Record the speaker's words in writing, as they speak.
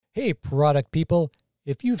Hey, product people.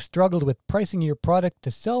 If you've struggled with pricing your product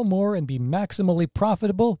to sell more and be maximally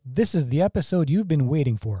profitable, this is the episode you've been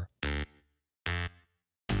waiting for.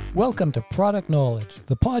 Welcome to Product Knowledge,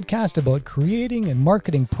 the podcast about creating and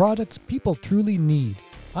marketing products people truly need.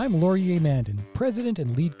 I'm Laurier Mandan, President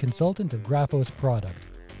and Lead Consultant of Graphos Product.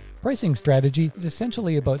 Pricing strategy is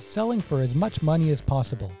essentially about selling for as much money as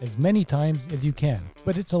possible, as many times as you can.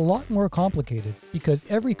 But it's a lot more complicated because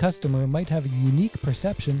every customer might have a unique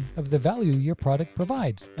perception of the value your product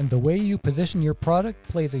provides. And the way you position your product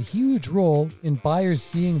plays a huge role in buyers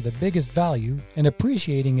seeing the biggest value and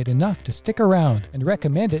appreciating it enough to stick around and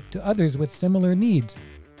recommend it to others with similar needs.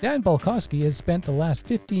 Dan Balkowski has spent the last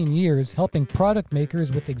 15 years helping product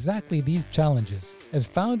makers with exactly these challenges. As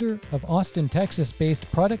founder of Austin,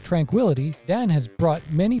 Texas-based Product Tranquility, Dan has brought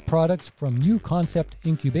many products from new concept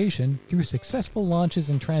incubation through successful launches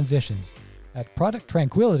and transitions. At Product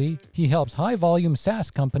Tranquility, he helps high-volume SaaS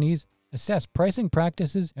companies assess pricing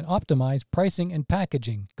practices and optimize pricing and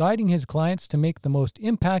packaging, guiding his clients to make the most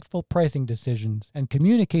impactful pricing decisions and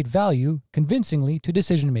communicate value convincingly to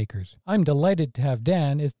decision makers. I'm delighted to have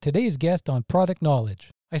Dan as today's guest on Product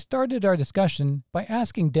Knowledge. I started our discussion by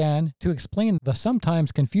asking Dan to explain the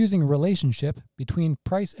sometimes confusing relationship between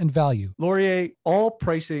price and value. Laurier, all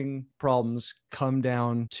pricing problems come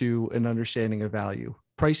down to an understanding of value.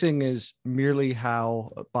 Pricing is merely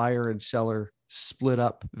how a buyer and seller split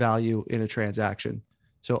up value in a transaction.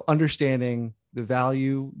 So understanding the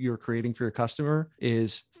value you're creating for your customer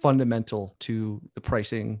is fundamental to the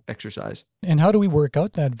pricing exercise. And how do we work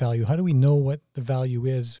out that value? How do we know what the value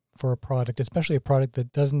is for a product, especially a product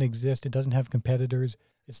that doesn't exist, it doesn't have competitors,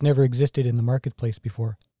 it's never existed in the marketplace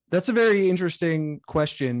before? That's a very interesting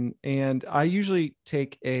question. And I usually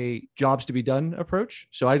take a jobs to be done approach.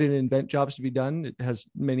 So I didn't invent jobs to be done. It has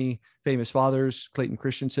many famous fathers, Clayton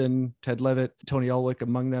Christensen, Ted Levitt, Tony Ulwick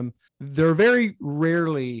among them. There are very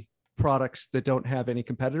rarely products that don't have any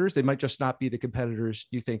competitors. They might just not be the competitors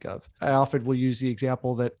you think of. I often will use the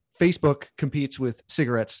example that Facebook competes with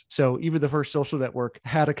cigarettes. So even the first social network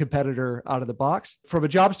had a competitor out of the box. From a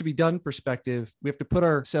jobs to be done perspective, we have to put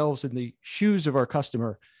ourselves in the shoes of our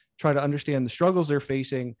customer, try to understand the struggles they're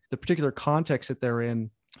facing, the particular context that they're in.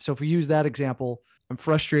 So if we use that example, I'm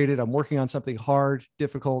frustrated, I'm working on something hard,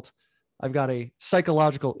 difficult. I've got a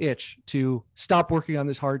psychological itch to stop working on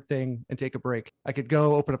this hard thing and take a break. I could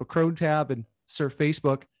go open up a Chrome tab and surf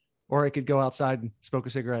Facebook, or I could go outside and smoke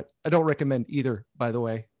a cigarette. I don't recommend either, by the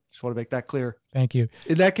way. Just want to make that clear. Thank you.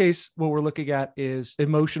 In that case, what we're looking at is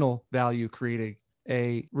emotional value creating,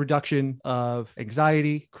 a reduction of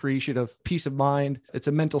anxiety, creation of peace of mind. It's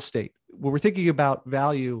a mental state. When we're thinking about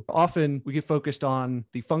value, often we get focused on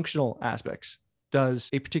the functional aspects. Does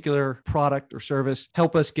a particular product or service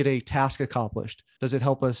help us get a task accomplished? Does it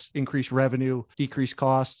help us increase revenue, decrease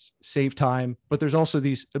costs, save time? But there's also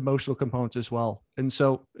these emotional components as well. And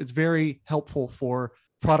so it's very helpful for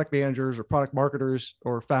product managers or product marketers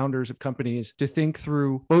or founders of companies to think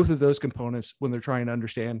through both of those components when they're trying to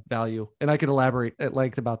understand value. And I can elaborate at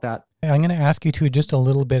length about that. I'm going to ask you to just a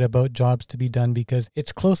little bit about jobs to be done because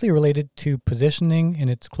it's closely related to positioning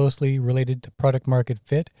and it's closely related to product market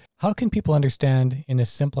fit. How can people understand in a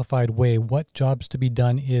simplified way what jobs to be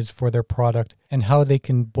done is for their product and how they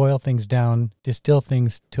can boil things down, distill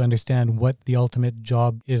things to understand what the ultimate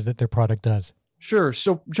job is that their product does? Sure.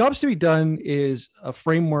 So jobs to be done is a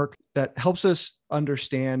framework that helps us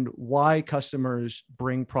understand why customers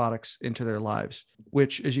bring products into their lives,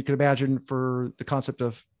 which, as you can imagine, for the concept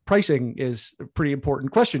of pricing is a pretty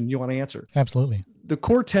important question you want to answer. Absolutely. The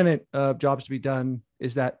core tenet of jobs to be done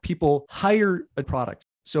is that people hire a product.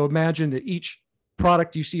 So imagine that each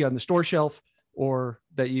product you see on the store shelf or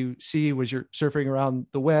that you see as you're surfing around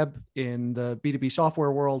the web in the B2B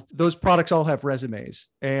software world, those products all have resumes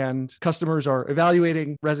and customers are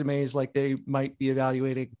evaluating resumes like they might be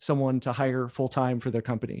evaluating someone to hire full-time for their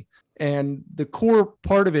company. And the core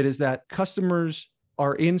part of it is that customers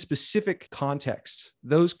are in specific contexts.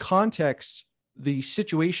 Those contexts, the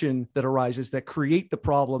situation that arises that create the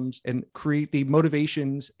problems and create the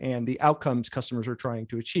motivations and the outcomes customers are trying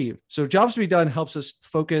to achieve. So jobs to be done helps us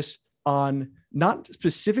focus on not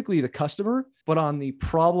specifically the customer, but on the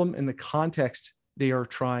problem and the context they are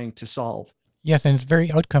trying to solve. Yes, and it's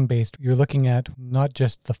very outcome-based. You're looking at not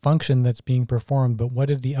just the function that's being performed, but what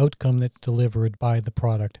is the outcome that's delivered by the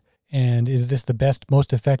product. And is this the best,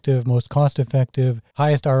 most effective, most cost-effective,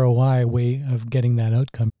 highest ROI way of getting that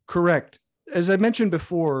outcome? Correct. As I mentioned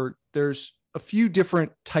before, there's a few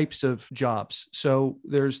different types of jobs. So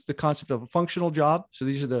there's the concept of a functional job. So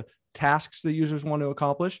these are the tasks that users want to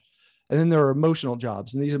accomplish. And then there are emotional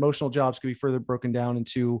jobs. And these emotional jobs can be further broken down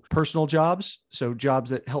into personal jobs. So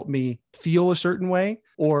jobs that help me feel a certain way,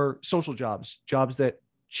 or social jobs, jobs that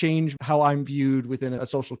change how I'm viewed within a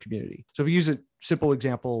social community. So if we use a simple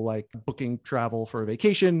example like booking travel for a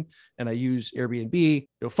vacation and I use Airbnb,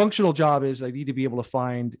 functional job is I need to be able to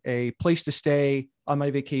find a place to stay on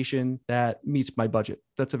my vacation that meets my budget.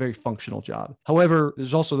 That's a very functional job. However,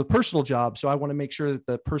 there's also the personal job. So I want to make sure that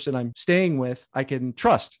the person I'm staying with, I can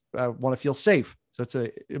trust. I want to feel safe. So it's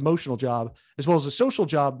an emotional job, as well as a social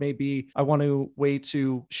job. Maybe I want to way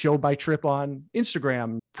to show my trip on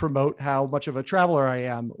Instagram, promote how much of a traveler I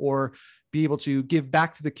am, or be able to give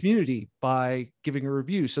back to the community by giving a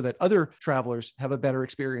review so that other travelers have a better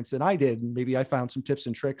experience than I did. And maybe I found some tips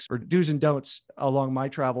and tricks or do's and don'ts along my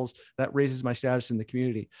travels that raises my status in the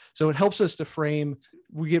community. So it helps us to frame,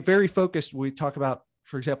 we get very focused when we talk about,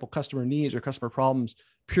 for example, customer needs or customer problems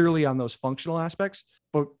purely on those functional aspects.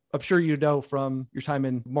 But I'm sure you know from your time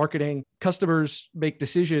in marketing, customers make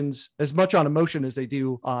decisions as much on emotion as they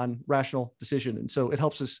do on rational decision. And so it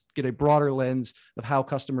helps us get a broader lens of how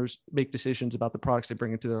customers make decisions about the products they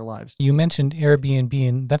bring into their lives. You mentioned Airbnb,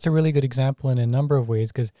 and that's a really good example in a number of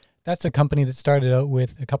ways, because that's a company that started out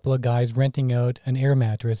with a couple of guys renting out an air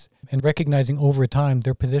mattress and recognizing over time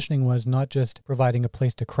their positioning was not just providing a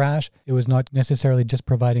place to crash. It was not necessarily just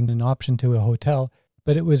providing an option to a hotel,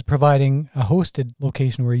 but it was providing a hosted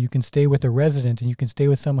location where you can stay with a resident and you can stay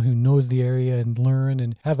with someone who knows the area and learn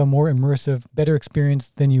and have a more immersive, better experience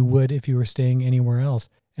than you would if you were staying anywhere else.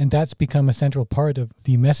 And that's become a central part of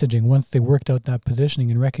the messaging once they worked out that positioning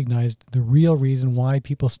and recognized the real reason why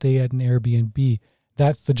people stay at an Airbnb.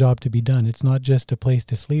 That's the job to be done. It's not just a place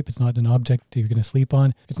to sleep. It's not an object that you're going to sleep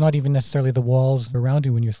on. It's not even necessarily the walls around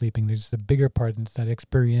you when you're sleeping. There's a bigger part, and it's that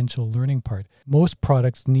experiential learning part. Most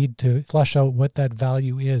products need to flesh out what that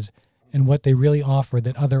value is and what they really offer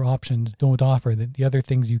that other options don't offer, that the other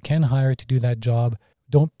things you can hire to do that job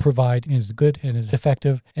don't provide as good and as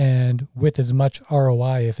effective and with as much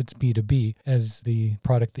ROI if it's B2B as the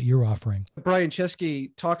product that you're offering. Brian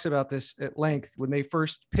Chesky talks about this at length. When they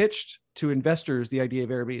first pitched to investors the idea of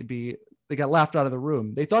Airbnb, they got laughed out of the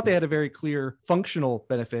room. They thought they had a very clear functional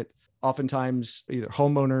benefit. Oftentimes, either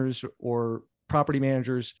homeowners or property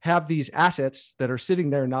managers have these assets that are sitting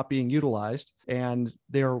there not being utilized, and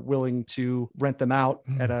they're willing to rent them out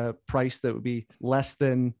at a price that would be less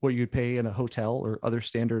than what you'd pay in a hotel or other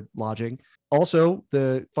standard lodging. Also,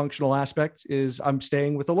 the functional aspect is I'm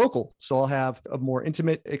staying with a local, so I'll have a more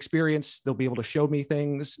intimate experience. They'll be able to show me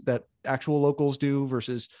things that actual locals do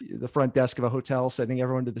versus the front desk of a hotel sending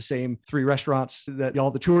everyone to the same 3 restaurants that all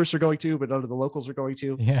the tourists are going to, but none of the locals are going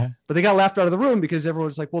to. Yeah. But they got laughed out of the room because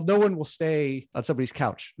everyone's like, well, no one will stay on somebody's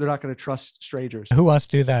couch. They're not going to trust strangers. Who wants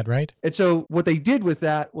to do that, right? And so what they did with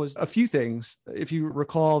that was a few things. If you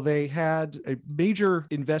recall, they had a major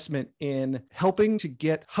investment in helping to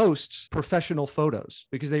get hosts professional photos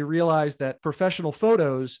because they realized that professional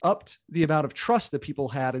photos upped the amount of trust that people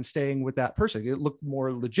had in staying with that person. It looked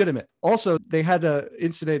more legitimate. Also, they had an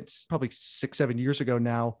incident probably 6-7 years ago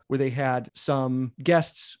now where they had some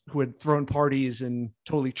guests who had thrown parties and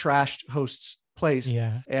totally trashed hosts' place.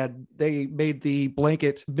 Yeah. And they made the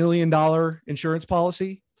blanket $1 million insurance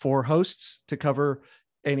policy for hosts to cover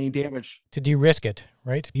any damage. To de-risk it,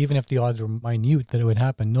 right? Even if the odds were minute that it would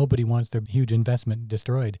happen, nobody wants their huge investment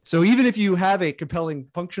destroyed. So even if you have a compelling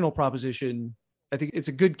functional proposition, I think it's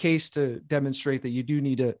a good case to demonstrate that you do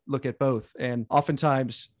need to look at both. And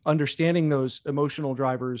oftentimes understanding those emotional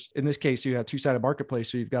drivers, in this case, you have two-sided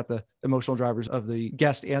marketplace. So you've got the emotional drivers of the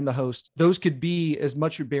guest and the host. Those could be as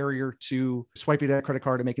much a barrier to swiping that credit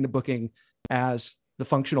card and making the booking as the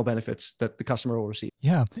functional benefits that the customer will receive.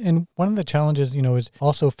 Yeah. And one of the challenges, is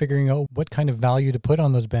also figuring out what kind of value to put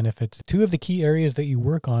on those benefits. 2 of the key areas that you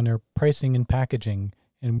work on are pricing and packaging.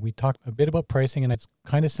 And we talked a bit about pricing, and it's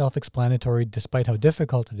kind of self-explanatory despite how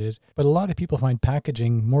difficult it is. But a lot of people find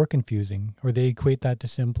packaging more confusing, or they equate that to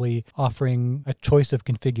simply offering a choice of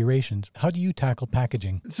configurations. How do you tackle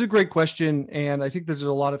packaging? It's a great question. And I think there's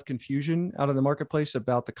a lot of confusion out in the marketplace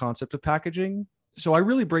about the concept of packaging. So I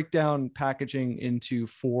really break down packaging into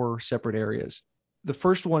 4 separate areas. The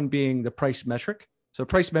first one being the price metric. So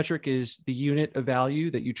price metric is the unit of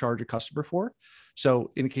value that you charge a customer for.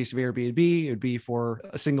 So in the case of Airbnb, it would be for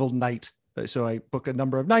a single night. So I book a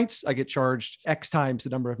number of nights, I get charged X times the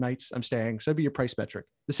number of nights I'm staying. So that'd be your price metric.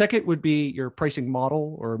 The second would be your pricing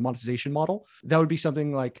model or monetization model. That would be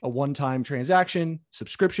something like a one-time transaction,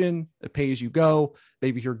 subscription, a pay-as-you-go.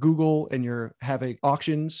 Maybe you're Google and you're having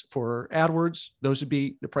auctions for AdWords. Those would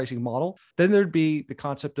be the pricing model. Then there'd be the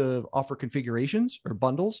concept of offer configurations or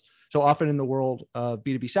bundles. So often in the world of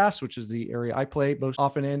B2B SaaS, which is the area I play most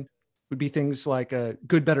often in, would be things like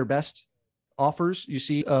good, better, best offers you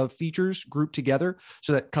see of features grouped together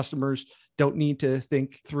so that customers don't need to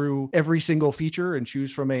think through every single feature and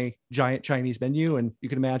choose from a giant Chinese menu. And you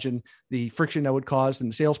can imagine the friction that would cause in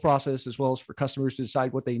the sales process, as well as for customers to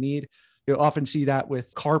decide what they need. You'll often see that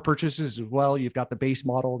with car purchases as well. You've got the base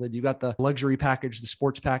model, then you've got the luxury package, the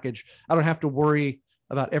sports package. I don't have to worry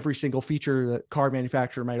about every single feature that car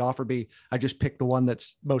manufacturer might offer me. I just pick the one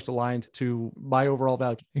that's most aligned to my overall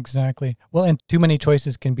value. Exactly. Well, and too many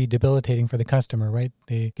choices can be debilitating for the customer, right?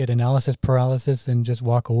 They get analysis paralysis and just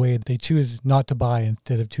walk away. They choose not to buy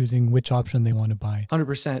instead of choosing which option they want to buy.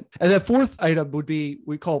 100%. And the fourth item would be,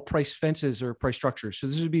 we call price fences or price structures. So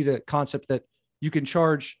this would be the concept that you can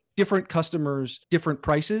charge different customers different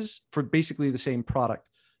prices for basically the same product.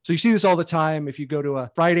 So you see this all the time. If you go to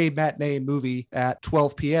a Friday matinee movie at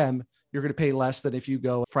 12 p.m., you're going to pay less than if you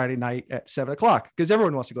go Friday night at 7 o'clock, because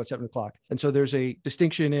everyone wants to go at 7 o'clock. And so there's a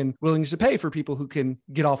distinction in willingness to pay for people who can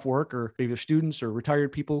get off work, or maybe they're students or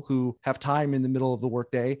retired people who have time in the middle of the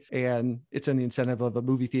workday. And it's in the incentive of a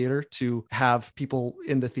movie theater to have people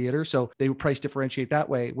in the theater. So they would price differentiate that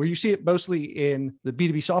way. Where you see it mostly in the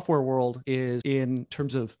B2B software world is in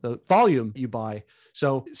terms of the volume you buy.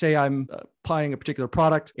 So say I'm buying a particular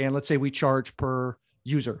product, and let's say we charge per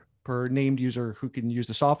user, per named user who can use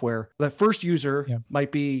the software. That first user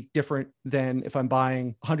might be different than if I'm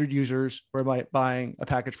buying 100 users or am I buying a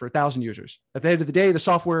package for 1,000 users. At the end of the day, the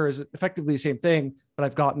software is effectively the same thing, but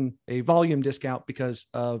I've gotten a volume discount because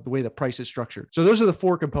of the way the price is structured. So those are the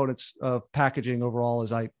four components of packaging overall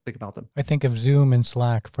as I think about them. I think of Zoom and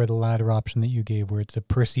Slack for the latter option that you gave, where it's a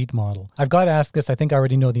per seat model. I've got to ask this. I think I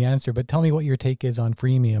already know the answer, but tell me what your take is on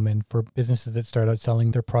freemium and for businesses that start out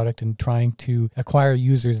selling their product and trying to acquire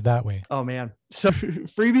users that way. Oh man. So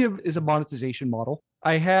freemium is a monetization model.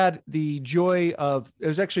 I had the joy of, it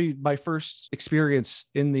was actually my first experience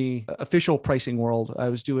in the official pricing world. I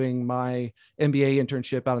was doing my MBA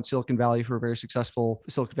internship out in Silicon Valley for a very successful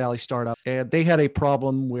Silicon Valley startup. And they had a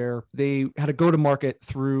problem where they had to go to market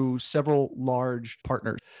through several large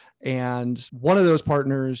partners. And one of those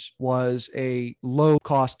partners was a low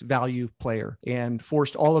cost value player and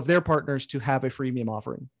forced all of their partners to have a freemium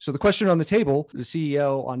offering. So the question on the table, the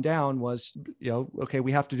CEO on down was, okay,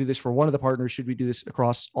 we have to do this for one of the partners. Should we do this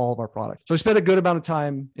across all of our products? So I spent a good amount of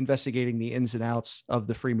time investigating the ins and outs of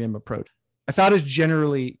the freemium approach. I found it's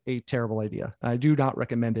generally a terrible idea. I do not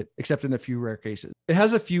recommend it, except in a few rare cases. It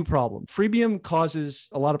has a few problems. Freemium causes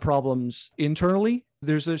a lot of problems internally.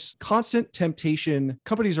 There's this constant temptation.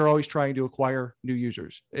 Companies are always trying to acquire new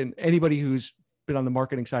users. And anybody who's been on the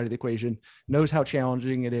marketing side of the equation knows how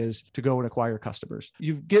challenging it is to go and acquire customers.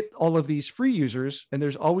 You get all of these free users, and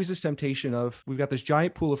there's always this temptation of, we've got this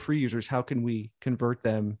giant pool of free users. How can we convert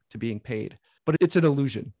them to being paid? But it's an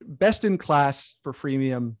illusion. Best in class for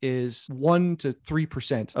freemium is 1% to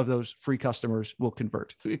 3% of those free customers will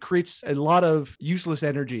convert. It creates a lot of useless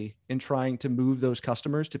energy in trying to move those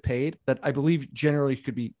customers to paid that I believe generally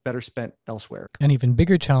could be better spent elsewhere. An even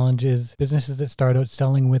bigger challenge is businesses that start out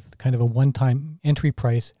selling with kind of a one-time entry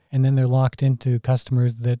price, and then they're locked into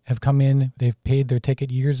customers that have come in, they've paid their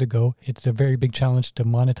ticket years ago. It's a very big challenge to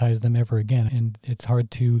monetize them ever again, and it's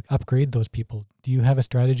hard to upgrade those people. Do you have a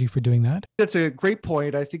strategy for doing that? That's a great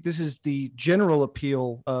point. I think this is the general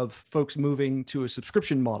appeal of folks moving to a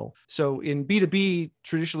subscription model. So in B2B,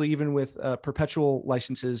 traditionally, even with perpetual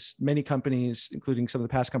licenses, many companies, including some of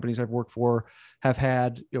the past companies I've worked for, have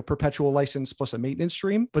had perpetual license plus a maintenance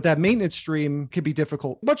stream. But that maintenance stream can be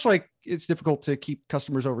difficult, much like it's difficult to keep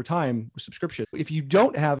customers over time with subscription. If you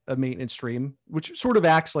don't have a maintenance stream, which sort of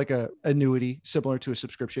acts like an annuity similar to a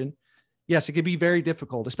subscription, yes, it can be very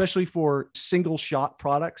difficult, especially for single shot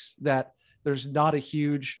products that there's not a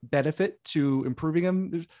huge benefit to improving them.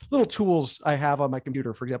 There's little tools I have on my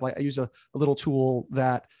computer. For example, I use a little tool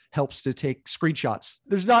that helps to take screenshots.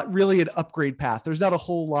 There's not really an upgrade path. There's not a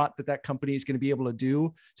whole lot that company is going to be able to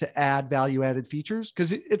do to add value-added features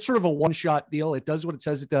because it's sort of a one-shot deal. It does what it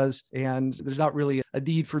says it does, and there's not really a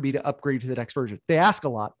need for me to upgrade to the next version. They ask a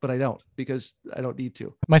lot, but I don't because I don't need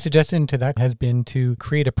to. My suggestion to that has been to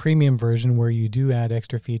create a premium version where you do add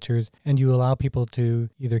extra features and you allow people to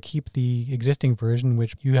either keep the existing version,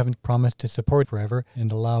 which you haven't promised to support forever,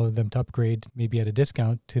 and allow them to upgrade maybe at a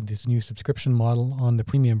discount to this new subscription model on the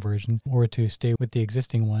premium version, or to stay with the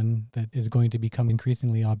existing one that is going to become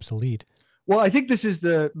increasingly obsolete. Well, I think this is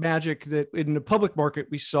the magic that in the public market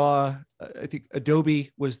we saw. I think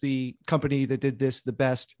Adobe was the company that did this the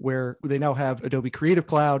best, where they now have Adobe Creative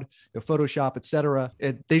Cloud, Photoshop, et cetera.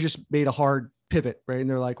 And they just made a hard pivot, right? And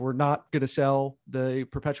they're like, we're not going to sell the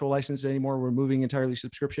perpetual license anymore. We're moving entirely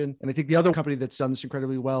subscription. And I think the other company that's done this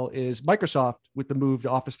incredibly well is Microsoft with the move to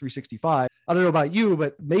Office 365. I don't know about you,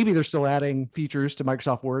 but maybe they're still adding features to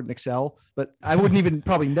Microsoft Word and Excel, but I wouldn't even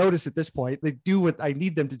probably notice at this point. They do what I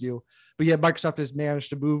need them to do. But yet Microsoft has managed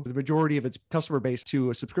to move the majority of its customer base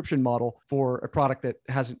to a subscription model for a product that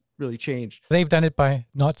hasn't really changed. They've done it by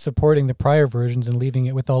not supporting the prior versions and leaving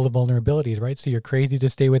it with all the vulnerabilities, right? So you're crazy to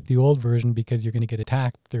stay with the old version because you're going to get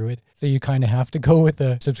attacked through it. So you kind of have to go with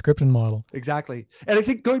the subscription model. Exactly. And I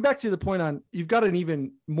think going back to the point on, you've got an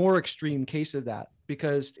even more extreme case of that,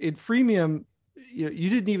 because in freemium, you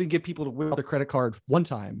didn't even get people to withdraw their credit card one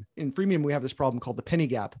time. In freemium, we have this problem called the penny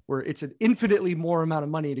gap, where it's an infinitely more amount of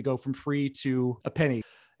money to go from free to a penny.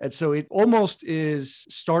 And so it almost is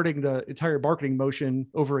starting the entire marketing motion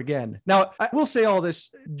over again. Now, I will say all this,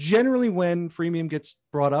 generally when freemium gets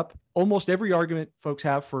brought up, almost every argument folks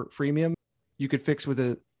have for freemium, you could fix with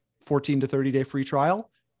a 14 to 30-day free trial.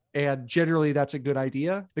 And generally, that's a good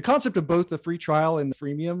idea. The concept of both the free trial and the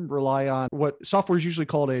freemium rely on what software is usually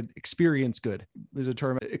called an experience good, is a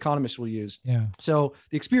term economists will use. Yeah. So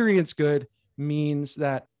the experience good means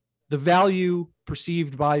that the value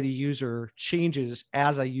perceived by the user changes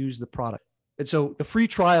as I use the product. And so the free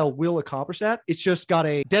trial will accomplish that. It's just got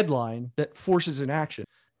a deadline that forces an action,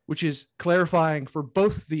 which is clarifying for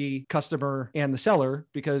both the customer and the seller,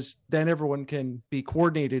 because then everyone can be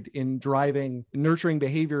coordinated in driving, nurturing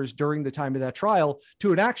behaviors during the time of that trial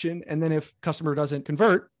to an action. And then if customer doesn't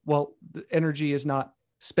convert, well, the energy is not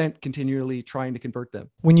spent continually trying to convert them.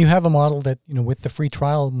 When you have a model that, with the free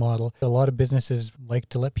trial model, a lot of businesses like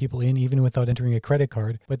to let people in even without entering a credit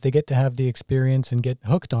card, but they get to have the experience and get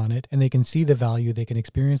hooked on it, and they can see the value, they can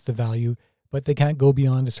experience the value, but they can't go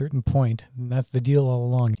beyond a certain point. And that's the deal all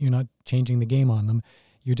along. You're not changing the game on them.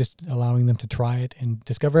 You're just allowing them to try it and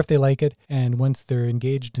discover if they like it. And once they're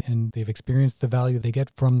engaged and they've experienced the value they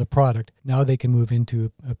get from the product, now they can move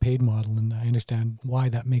into a paid model. And I understand why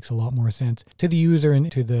that makes a lot more sense to the user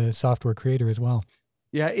and to the software creator as well.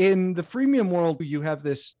 Yeah. In the freemium world, you have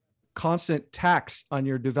this constant tax on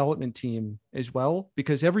your development team as well,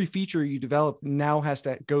 because every feature you develop now has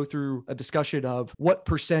to go through a discussion of what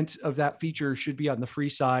 % of that feature should be on the free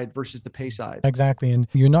side versus the pay side. Exactly. And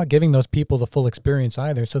you're not giving those people the full experience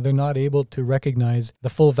either. So they're not able to recognize the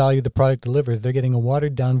full value the product delivers. They're getting a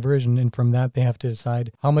watered down version. And from that, they have to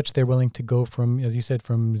decide how much they're willing to go from, as you said,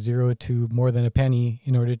 from zero to more than a penny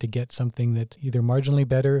in order to get something that's either marginally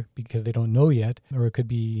better because they don't know yet, or it could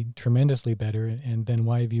be tremendously better. And then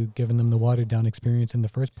why have you given them the watered down experience in the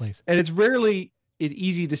first place? And it's rarely an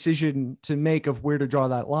easy decision to make of where to draw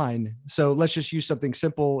that line. So let's just use something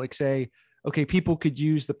simple, like say, okay, people could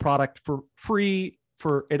use the product for free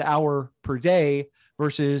for an hour per day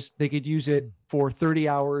versus they could use it for 30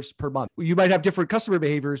 hours per month. You might have different customer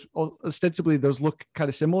behaviors. Ostensibly, those look kind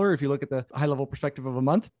of similar if you look at the high level perspective of a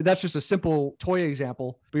month. That's just a simple toy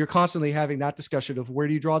example, but you're constantly having that discussion of where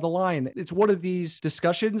do you draw the line? It's one of these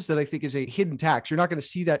discussions that I think is a hidden tax. You're not going to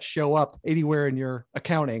see that show up anywhere in your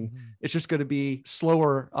accounting. Mm-hmm. It's just going to be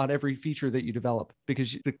slower on every feature that you develop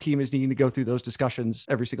because the team is needing to go through those discussions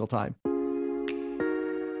every single time.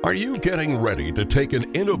 Are you getting ready to take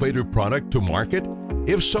an innovative product to market?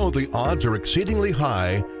 If so, the odds are exceedingly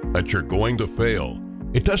high that you're going to fail.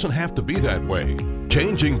 It doesn't have to be that way.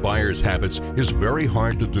 Changing buyers' habits is very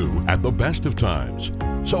hard to do at the best of times.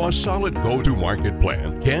 So a solid go-to-market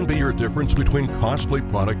plan can be your difference between costly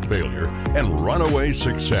product failure and runaway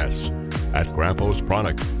success. At Graphos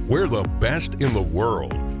Product, we're the best in the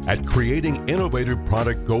world at creating innovative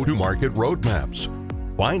product go-to-market roadmaps.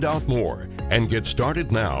 Find out more and get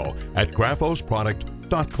started now at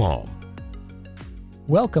graphosproduct.com.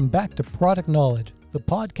 Welcome back to Product Knowledge, the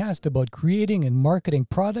podcast about creating and marketing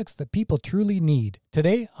products that people truly need.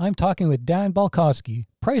 Today, I'm talking with Dan Balkowski,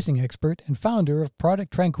 pricing expert and founder of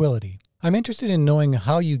Product Tranquility. I'm interested in knowing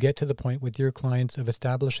how you get to the point with your clients of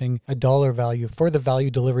establishing a dollar value for the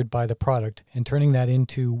value delivered by the product and turning that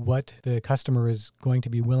into what the customer is going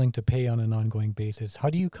to be willing to pay on an ongoing basis.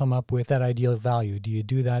 How do you come up with that ideal value? Do you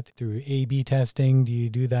do that through A/B testing? Do you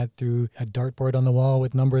do that through a dartboard on the wall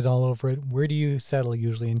with numbers all over it? Where do you settle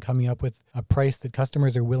usually in coming up with a price that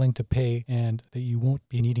customers are willing to pay and that you won't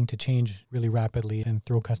be needing to change really rapidly and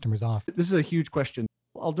throw customers off? This is a huge question.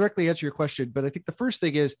 I'll directly answer your question, but I think the first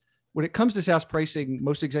thing is, when it comes to SaaS pricing,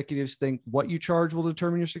 most executives think what you charge will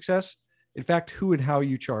determine your success. In fact, who and how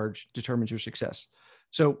you charge determines your success.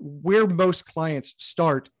 So where most clients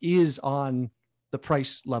start is on the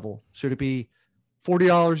price level. So to be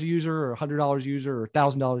 $40 a user or $100 a user or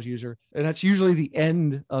 $1,000 a user, and that's usually the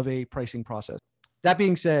end of a pricing process. That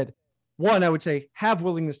being said, One, I would say have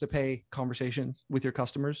willingness to pay conversations with your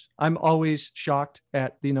customers. I'm always shocked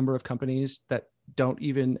at the number of companies that don't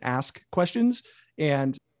even ask questions.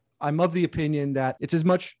 And I'm of the opinion that it's as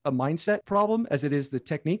much a mindset problem as it is the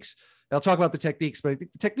techniques. I'll talk about the techniques, but I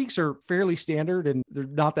think the techniques are fairly standard and they're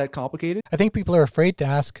not that complicated. I think people are afraid to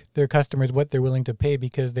ask their customers what they're willing to pay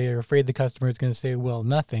because they are afraid the customer is going to say, well,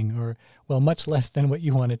 nothing, or, well, much less than what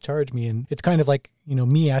you want to charge me. And it's kind of like,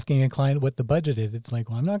 me asking a client what the budget is. It's like,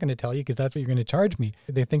 well, I'm not going to tell you because that's what you're going to charge me.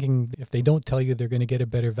 They're thinking if they don't tell you, they're going to get a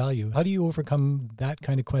better value. How do you overcome that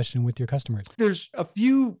kind of question with your customers? There's a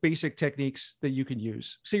few basic techniques that you can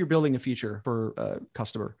use. Say you're building a feature for a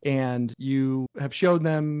customer and you have shown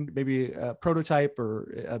them maybe a prototype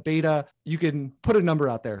or a beta. You can put a number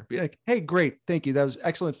out there. Be like, hey, great. Thank you. That was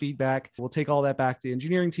excellent feedback. We'll take all that back to the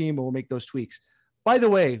engineering team and we'll make those tweaks. By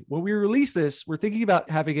the way, when we release this, we're thinking about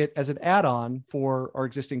having it as an add-on for our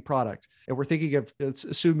existing product. And we're thinking of, let's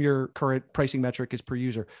assume your current pricing metric is per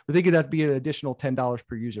user. We're thinking that'd be an additional $10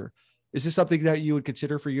 per user. Is this something that you would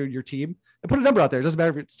consider for you and your team? And put a number out there. It doesn't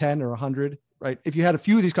matter if it's 10 or 100, right? If you had a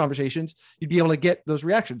few of these conversations, you'd be able to get those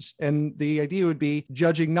reactions. And the idea would be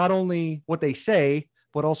judging not only what they say,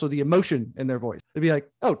 but also the emotion in their voice. They'd be like,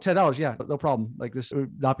 oh, $10. Yeah, no problem. Like this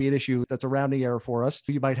would not be an issue. That's a rounding error for us.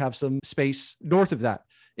 You might have some space north of that.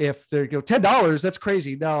 If they're $10, that's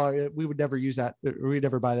crazy. No, we would never use that. We'd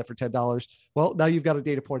never buy that for $10. Well, now you've got a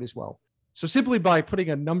data point as well. So simply by putting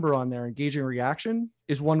a number on there, engaging reaction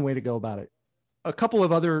is one way to go about it. A couple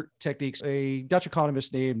of other techniques, a Dutch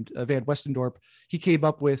economist named Van Westendorp, he came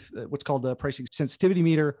up with what's called the pricing sensitivity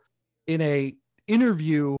meter. In a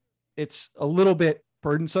interview, it's a little bit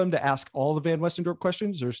burdensome to ask all the Van Westendorp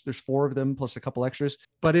questions. There's 4 of them plus a couple extras.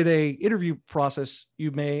 But in a interview process, you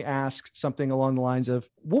may ask something along the lines of,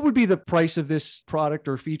 what would be the price of this product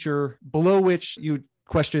or feature below which you would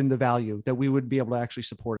question the value that we would be able to actually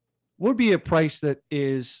support? What would be a price that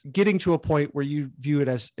is getting to a point where you view it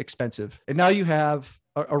as expensive? And now you have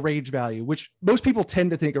a range value, which most people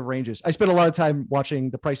tend to think of ranges. I spent a lot of time watching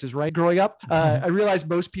The Price is Right growing up. I realized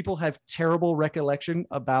most people have terrible recollection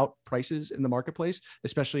about prices in the marketplace,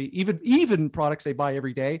 especially even products they buy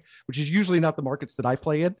every day, which is usually not the markets that I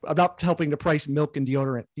play in. I'm not helping to price milk and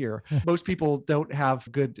deodorant here. Most people don't have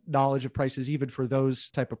good knowledge of prices, even for those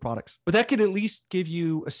type of products. But that can at least give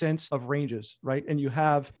you a sense of ranges, right? And you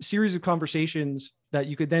have a series of conversations that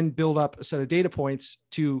you could then build up a set of data points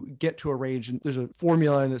to get to a range. And there's a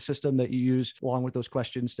formula and a system that you use along with those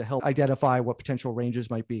questions to help identify what potential ranges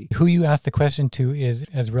might be. Who you ask the question to is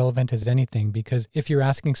as relevant as anything, because if you're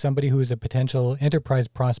asking somebody who is a potential enterprise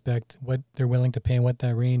prospect what they're willing to pay and what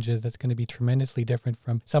that range is, that's going to be tremendously different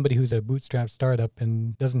from somebody who's a bootstrap startup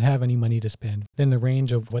and doesn't have any money to spend. Then the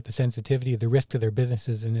range of what the sensitivity, the risk to their business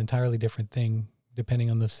is an entirely different thing.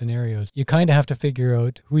 Depending on those scenarios, you kind of have to figure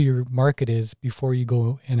out who your market is before you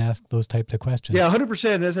go and ask those types of questions. Yeah,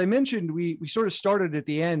 100%. As I mentioned, we sort of started at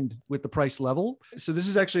the end with the price level. So this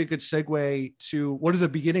is actually a good segue to what does the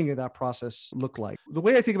beginning of that process look like? The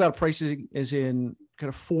way I think about pricing is in kind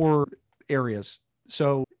of 4 areas.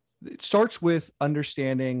 So it starts with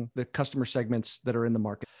understanding the customer segments that are in the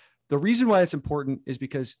market. The reason why it's important is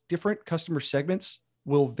because different customer segments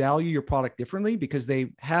will value your product differently because they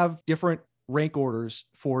have different rank orders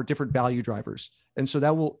for different value drivers. And so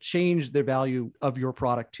that will change the value of your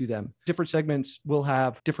product to them. Different segments will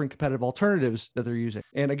have different competitive alternatives that they're using.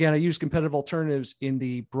 And again, I use competitive alternatives in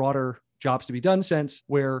the broader jobs to be done sense,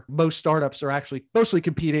 where most startups are actually mostly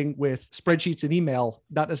competing with spreadsheets and email,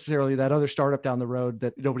 not necessarily that other startup down the road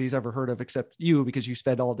that nobody's ever heard of except you because you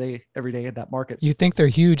spend all day, every day in that market. You think they're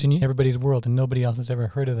huge in everybody's world and nobody else has ever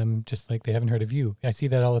heard of them, just like they haven't heard of you. I see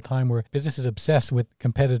that all the time where businesses obsessed with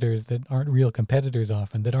competitors that aren't real competitors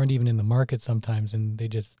often, that aren't even in the market sometimes, and they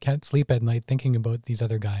just can't sleep at night thinking about these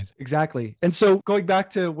other guys. Exactly. And so going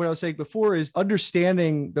back to what I was saying before is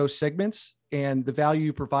understanding those segments and the value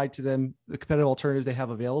you provide to them, the competitive alternatives they have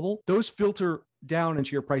available, those filter down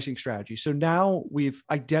into your pricing strategy. So now we've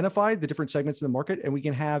identified the different segments in the market and we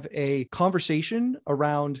can have a conversation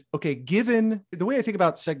around, okay, given the way I think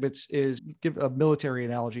about segments is give a military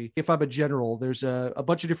analogy. If I'm a general, there's a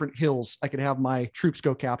bunch of different hills I can have my troops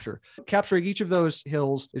go capture. Capturing each of those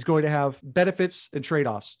hills is going to have benefits and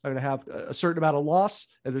trade-offs. I'm going to have a certain amount of loss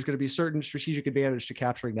and there's going to be a certain strategic advantage to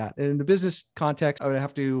capturing that. And in the business context, I'm going to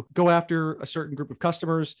have to go after a certain group of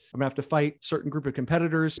customers. I'm going to have to fight a certain group of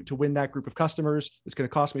competitors to win that group of customers. It's going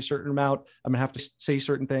to cost me a certain amount. I'm going to have to say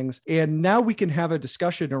certain things. And now we can have a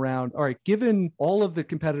discussion around, all right, given all of the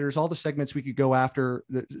competitors, all the segments we could go after,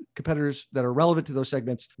 the competitors that are relevant to those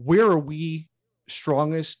segments, where are we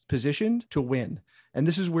strongest positioned to win? And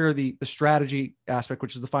this is where the strategy aspect,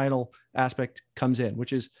 which is the final aspect, comes in,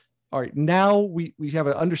 which is all right, now we have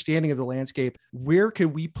an understanding of the landscape. Where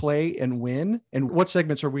can we play and win? And what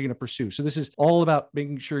segments are we going to pursue? So this is all about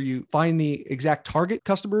making sure you find the exact target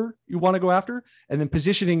customer you want to go after, and then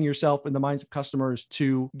positioning yourself in the minds of customers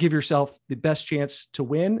to give yourself the best chance to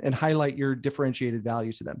win and highlight your differentiated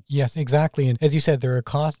value to them. Yes, exactly. And as you said, there are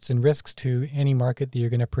costs and risks to any market that you're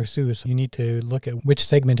going to pursue. So you need to look at which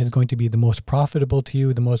segment is going to be the most profitable to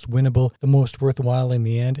you, the most winnable, the most worthwhile in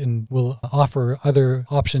the end, and will offer other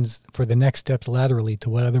options for the next steps laterally to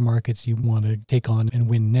what other markets you want to take on and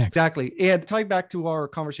win next. Exactly. And tying back to our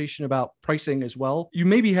conversation about pricing as well, you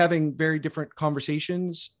may be having very different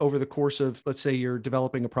conversations over the course of, let's say you're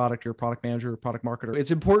developing a product, you're a product manager, or product marketer.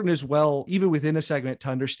 It's important as well, even within a segment, to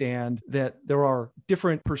understand that there are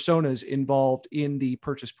different personas involved in the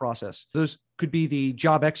purchase process. Those could be the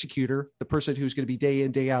job executor, the person who's going to be day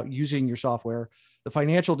in, day out using your software, the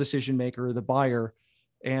financial decision maker, the buyer,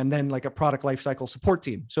 and then like a product lifecycle support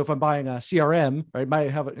team. So if I'm buying a CRM, I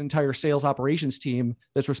might have an entire sales operations team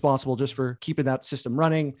that's responsible just for keeping that system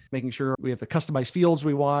running, making sure we have the customized fields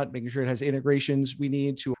we want, making sure it has integrations we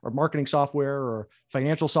need to our marketing software or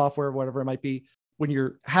financial software, whatever it might be. When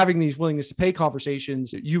you're having these willingness to pay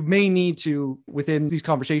conversations, you may need to, within these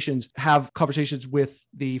conversations, have conversations with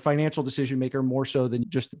the financial decision maker more so than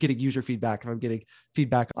just getting user feedback. If I'm getting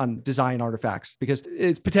feedback on design artifacts, because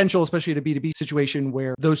it's potential, especially in a B2B situation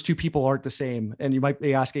where those two people aren't the same. And you might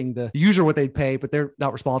be asking the user what they'd pay, but they're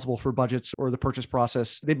not responsible for budgets or the purchase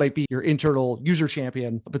process. They might be your internal user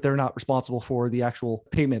champion, but they're not responsible for the actual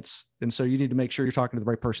payments. And so you need to make sure you're talking to the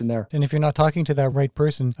right person there. And if you're not talking to that right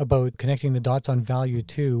person about connecting the dots on value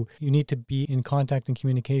too, you need to be in contact and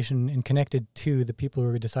communication and connected to the people who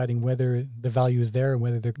are deciding whether the value is there and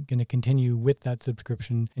whether they're going to continue with that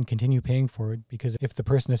subscription and continue paying for it. Because if the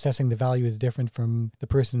person assessing the value is different from the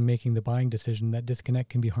person making the buying decision, that disconnect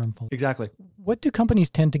can be harmful. Exactly. What do companies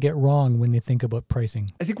tend to get wrong when they think about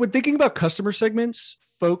pricing? I think when thinking about customer segments,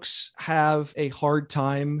 folks have a hard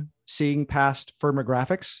time seeing past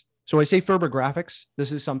firmographics. So I say firmographics,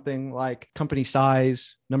 this is something like company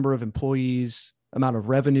size, number of employees, amount of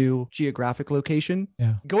revenue, geographic location.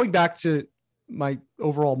 Yeah. Going back to my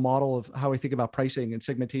overall model of how I think about pricing and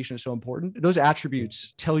segmentation is so important. Those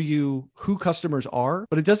attributes tell you who customers are,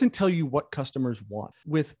 but it doesn't tell you what customers want.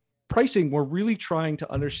 With pricing, we're really trying to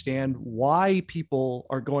understand why people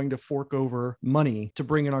are going to fork over money to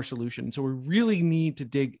bring in our solution. So we really need to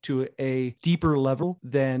dig to a deeper level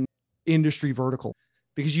than industry vertical.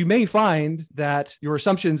 Because you may find that your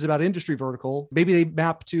assumptions about industry vertical, maybe they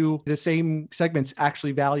map to the same segments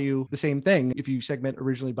actually value the same thing. If you segment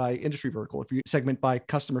originally by industry vertical, if you segment by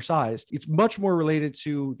customer size, it's much more related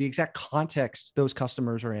to the exact context those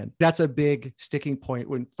customers are in. That's a big sticking point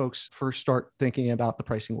when folks first start thinking about the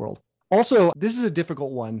pricing world. Also, this is a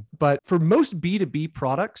difficult one, but for most B2B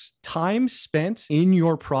products, time spent in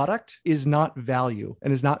your product is not value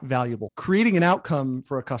and is not valuable. Creating an outcome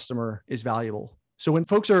for a customer is valuable. So when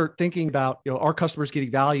folks are thinking about, our customers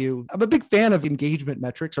getting value, I'm a big fan of engagement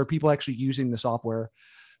metrics. Are people actually using the software?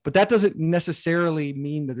 But that doesn't necessarily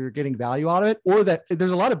mean that they're getting value out of it, or that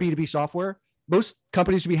there's a lot of B2B software. Most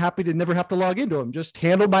companies would be happy to never have to log into them. Just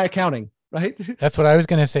handle my accounting, right? That's what I was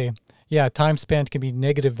going to say. Yeah, time spent can be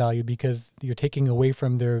negative value because you're taking away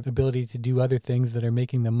from their ability to do other things that are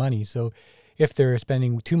making them money. So if they're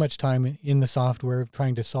spending too much time in the software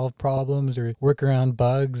trying to solve problems or work around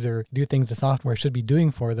bugs or do things the software should be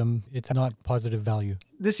doing for them, it's not positive value.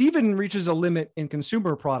 This even reaches a limit in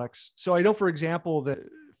consumer products. So I know, for example, that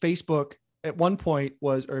Facebook at one point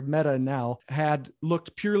or Meta now, had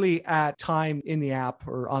looked purely at time in the app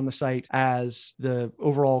or on the site as the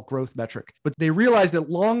overall growth metric. But they realized that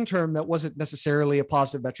long-term, that wasn't necessarily a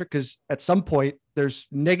positive metric because at some point there's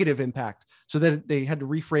negative impact. So that they had to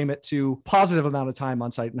reframe it to positive amount of time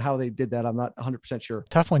on site, and how they did that, I'm not 100% sure.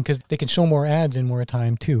 Tough one, because they can show more ads in more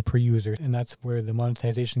time too per user. And that's where the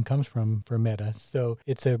monetization comes from for Meta. So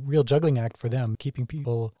it's a real juggling act for them, keeping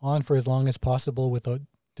people on for as long as possible without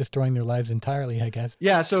destroying their lives entirely, I guess.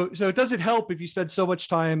 Yeah. So it doesn't help if you spend so much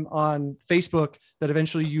time on Facebook that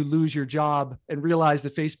eventually you lose your job and realize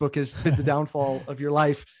that Facebook has been the downfall of your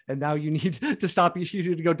life. And now you need to stop. You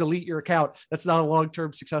need to go delete your account. That's not a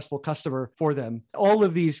long-term successful customer for them. All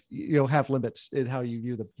of these, have limits in how you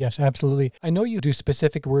view them. Yes, absolutely. I know you do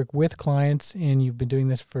specific work with clients and you've been doing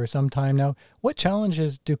this for some time now. What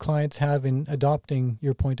challenges do clients have in adopting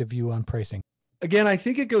your point of view on pricing? Again, I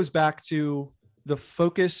think it goes back to the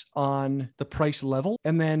focus on the price level,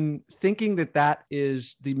 and then thinking that that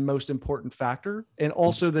is the most important factor. And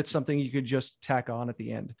also that's something you could just tack on at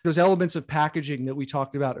the end. Those elements of packaging that we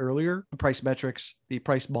talked about earlier, price metrics, the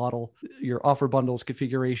price model, your offer bundles,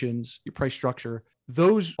 configurations, your price structure,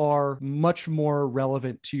 those are much more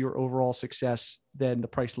relevant to your overall success than the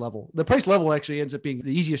price level. The price level actually ends up being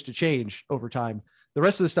the easiest to change over time. The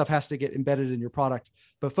rest of the stuff has to get embedded in your product,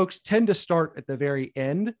 but folks tend to start at the very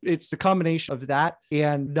end. It's the combination of that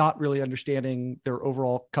and not really understanding their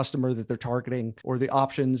overall customer that they're targeting or the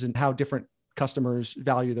options and how different customers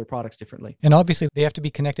value their products differently. And obviously they have to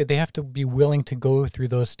be connected. They have to be willing to go through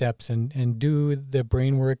those steps and do the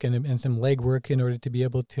brain work and some leg work in order to be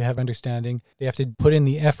able to have understanding. They have to put in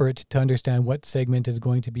the effort to understand what segment is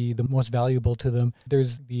going to be the most valuable to them.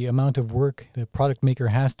 There's the amount of work the product maker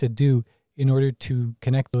has to do in order to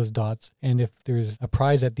connect those dots. And if there's a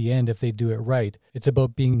prize at the end, if they do it right, it's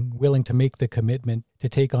about being willing to make the commitment to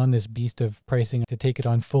take on this beast of pricing, to take it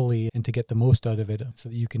on fully and to get the most out of it so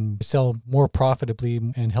that you can sell more profitably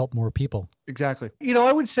and help more people. Exactly.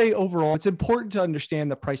 I would say overall, it's important to understand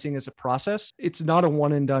that pricing is a process. It's not a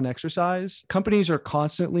one and done exercise. Companies are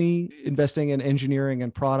constantly investing in engineering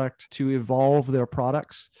and product to evolve their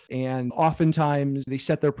products. And oftentimes they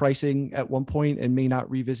set their pricing at one point and may not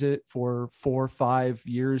revisit it for 4 or 5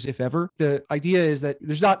 years, if ever. The idea is that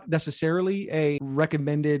there's not necessarily a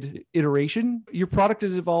recommended iteration. Your product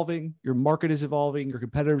is evolving, your market is evolving, your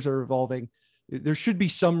competitors are evolving. There should be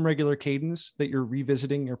some regular cadence that you're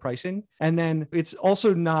revisiting your pricing. And then it's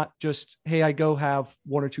also not just, hey, I go have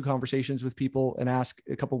 1 or 2 conversations with people and ask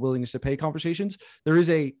a couple willingness to pay conversations. There is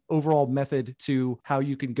a overall method to how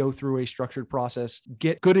you can go through a structured process,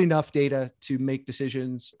 get good enough data to make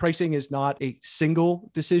decisions. Pricing is not a single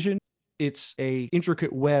decision. It's a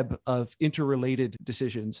intricate web of interrelated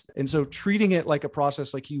decisions. And so treating it like a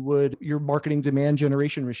process, like you would your marketing demand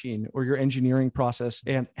generation machine or your engineering process,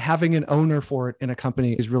 and having an owner for it in a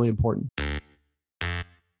company is really important.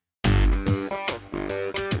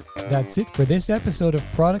 That's it for this episode of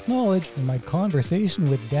Product Knowledge and my conversation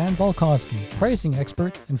with Dan Balkowski, pricing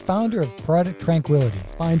expert and founder of Product Tranquility.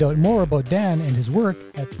 Find out more about Dan and his work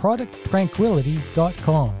at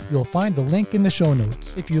producttranquility.com. You'll find the link in the show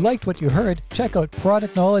notes. If you liked what you heard, check out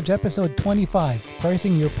Product Knowledge episode 25,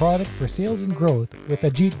 Pricing Your Product for Sales and Growth with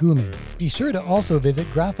Ajit Gumi. Be sure to also visit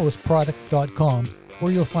graphosproduct.com,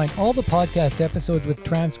 where you'll find all the podcast episodes with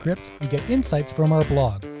transcripts and get insights from our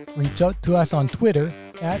blog. Reach out to us on Twitter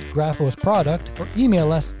at graphosproduct or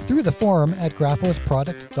email us through the forum at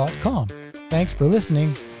graphosproduct.com. Thanks for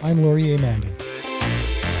listening. I'm Laurier Mandy.